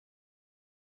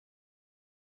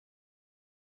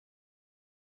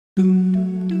I'm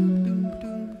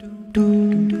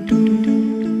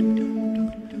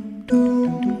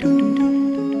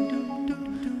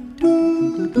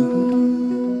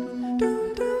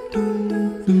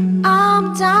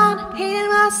done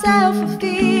hating myself for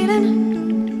feeling.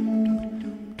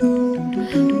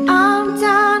 I'm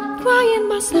done crying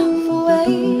myself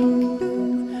away.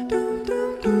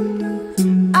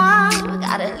 I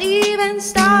gotta leave and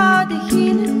start the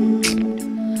healing.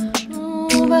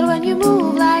 But when you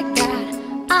move like that,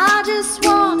 I just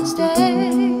wanna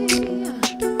stay.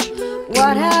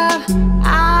 What have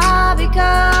I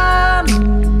become?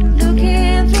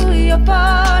 Looking through your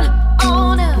phone,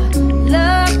 on a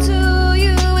love to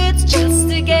you, it's just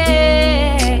a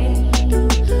game.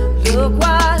 Look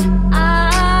what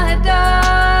I've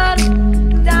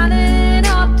done, dialing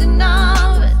up the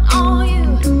numbers on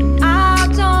you. I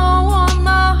don't want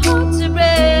my heart to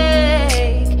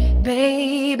break,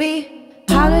 baby.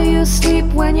 How do you sleep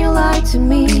when you lie to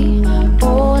me?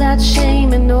 All that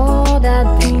shame and all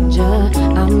that danger.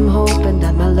 I'm hoping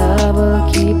that my love will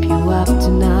keep you up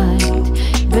tonight,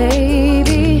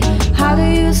 baby. How do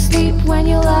you sleep when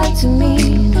you lie to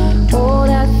me? All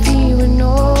that fear and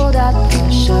all that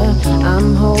pressure.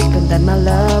 I'm hoping that my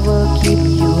love will keep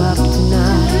you up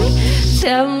tonight.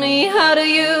 Tell me, how do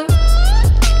you?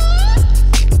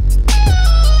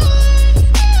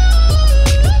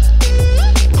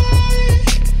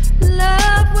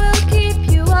 Love will keep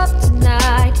you up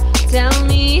tonight. Tell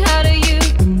me, how do you?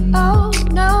 Oh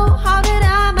no, how did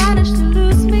I manage to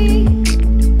lose me?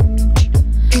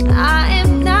 I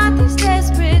am not this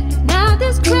desperate, not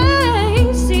this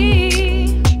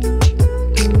crazy.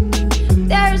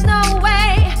 There's no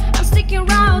way I'm sticking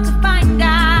around to find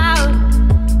out.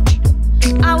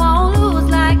 I won't lose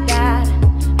like that,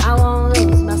 I won't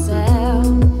lose myself.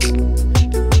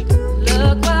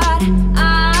 Look what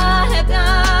I have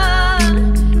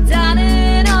done,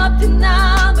 dialing up the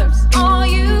numbers on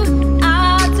you.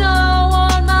 I don't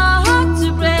want my heart to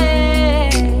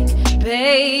break,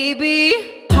 baby.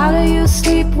 How do you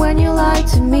sleep when you lie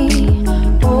to me?